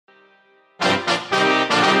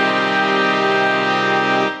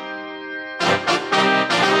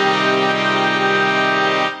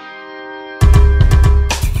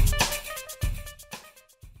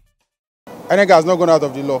INEC has not gone out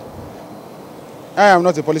of the law. I am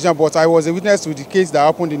not a politician, but I was a witness to the case that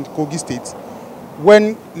happened in Kogi State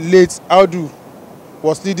when late Audu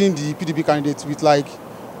was leading the PDP candidate with like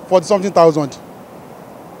 40-something thousand.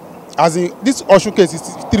 As in, this Osun case is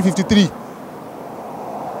 353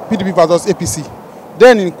 PDP versus APC.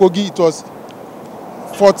 Then in Kogi it was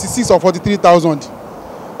 46 or 43,000.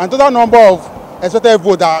 And total number of expected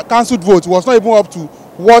votes, that cancelled votes, was not even up to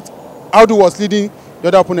what Audu was leading the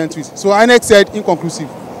other opponent with. So INEC said inconclusive.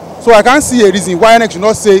 So I can't see a reason why INEC should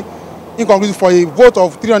not say inconclusive for a vote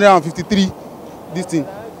of 353. This thing,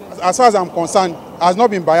 as far as I'm concerned, has not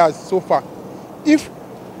been biased so far. If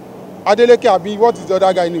Adeleke Abi, what is the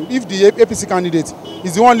other guy name? If the APC candidate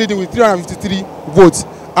is the one leading with 353 votes,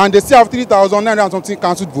 and they still have 3,900 and something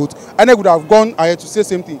cancelled votes, INEC would have gone ahead to say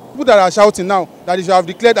same thing. People that are shouting now that they should have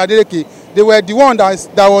declared Adeleke, they were the one that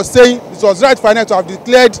was saying it was right for INEC to have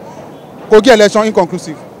declared Kogi election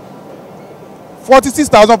inconclusive.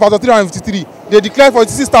 46,000 versus 353. They declared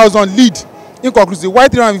 46,000 lead inconclusive. Why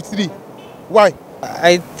 353? Why?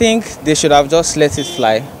 I think they should have just let it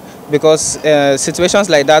fly, because situations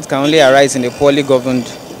like that can only arise in a poorly governed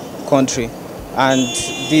country. And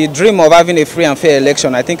the dream of having a free and fair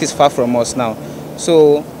election, I think, is far from us now.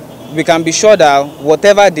 So we can be sure that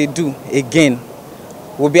whatever they do again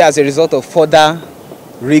will be as a result of further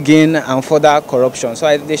rigging and further corruption.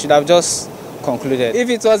 So they should have just concluded. If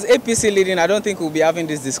it was APC leading, I don't think we'll be having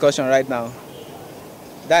this discussion right now.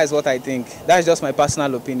 That is what I think. That is just my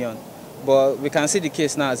personal opinion. But we can see the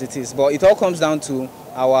case now as it is. But it all comes down to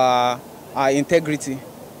our integrity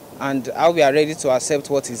and how we are ready to accept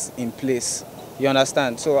what is in place. You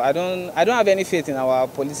understand? So I don't have any faith in our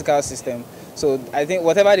political system. So I think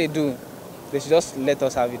whatever they do, they should just let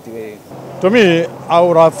us have it the way. To me, I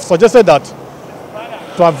would have suggested that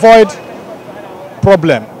to avoid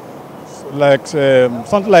problem, like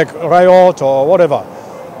something like riot or whatever,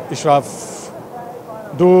 it should have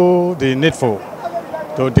do the needful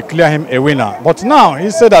to declare him a winner. But now he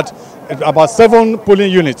said that about 7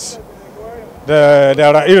 polling units,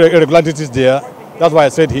 there are irregularities there. That's why I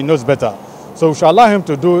said he knows better. So we should allow him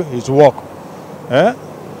to do his work.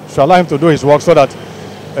 Should allow him to do his work so that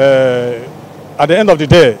at the end of the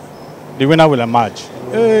day, the winner will emerge.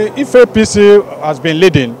 If APC has been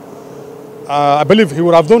leading, I believe he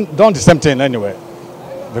would have done the same thing anyway.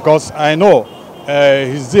 Because I know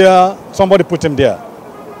he's there, somebody put him there.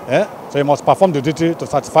 So he must perform the duty to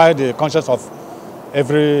satisfy the conscience of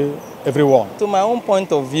everyone. To my own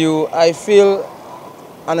point of view, I feel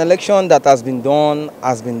an election that has been done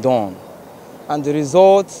has been done. And the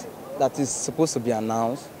result that is supposed to be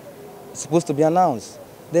announced is supposed to be announced.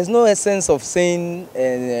 There's no essence of saying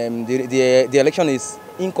the election is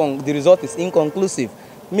the result is inconclusive,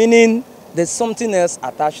 meaning there's something else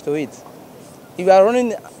attached to it. If you are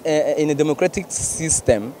running in a democratic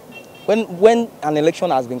system, when an election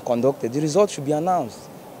has been conducted, the result should be announced.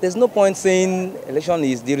 There's no point saying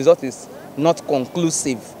the result is not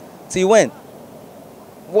conclusive. See when?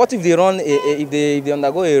 What if they run if they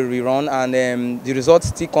undergo a rerun and the result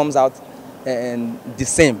still comes out the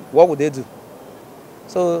same? What would they do?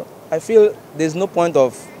 So I feel there's no point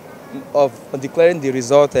of declaring the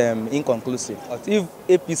result inconclusive. But if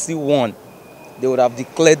APC won, they would have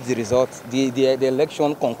declared the result, the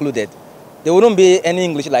election concluded. There wouldn't be any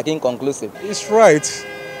English like inconclusive. It's right.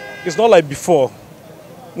 It's not like before.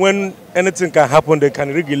 When anything can happen, they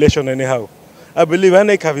can rig election anyhow. I believe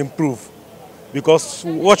INEC have improved. Because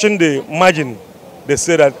watching the margin, they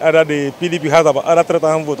say that either the PDP has about either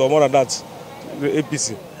 3,000 votes or more than that, the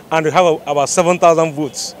APC, and they have about 7,000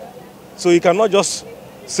 votes. So you cannot just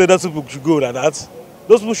say that people should go like that.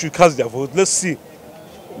 Those people should cast their vote. Let's see.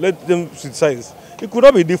 Let them decide. It could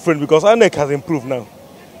not be different because INEC has improved now.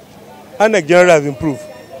 INEC generally has improved.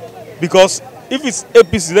 Because if it's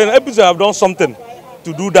APC, then APC have done something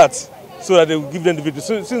to do that so that they will give them the victory.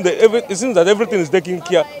 So it seems that everything is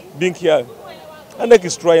being here. INEC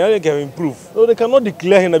is trying, INEC have improved. So they cannot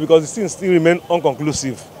declare him because the things still remain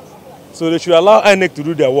unconclusive. So they should allow INEC to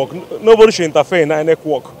do their work. Nobody should interfere in INEC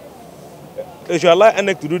work. They should allow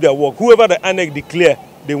INEC to do their work. Whoever the INEC declare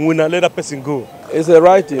the winner, let that person go. It's a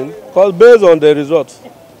right thing, because based on the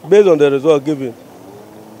result given,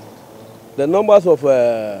 the numbers of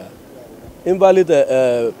invalid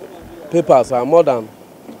papers are more than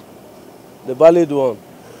the valid one.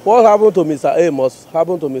 What happened to Mr. A must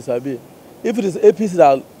happen to Mr. B. If it is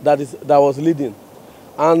APC that was leading,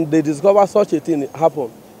 and they discover such a thing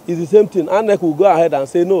happen, it's the same thing. INEC will go ahead and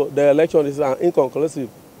say, no, the election is inconclusive.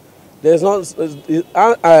 There's not,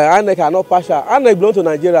 INEC are not partial. INEC belongs to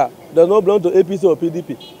Nigeria, does not belong to APC or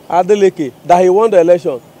PDP. Adeleke, that he won the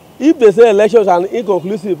election. If they say elections are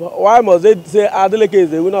inconclusive, why must they say Adeleke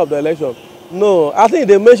is the winner of the election? No, I think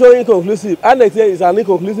they mention inconclusive. INEC say it's an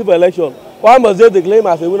inconclusive election. Why must they claim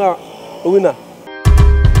as a winner?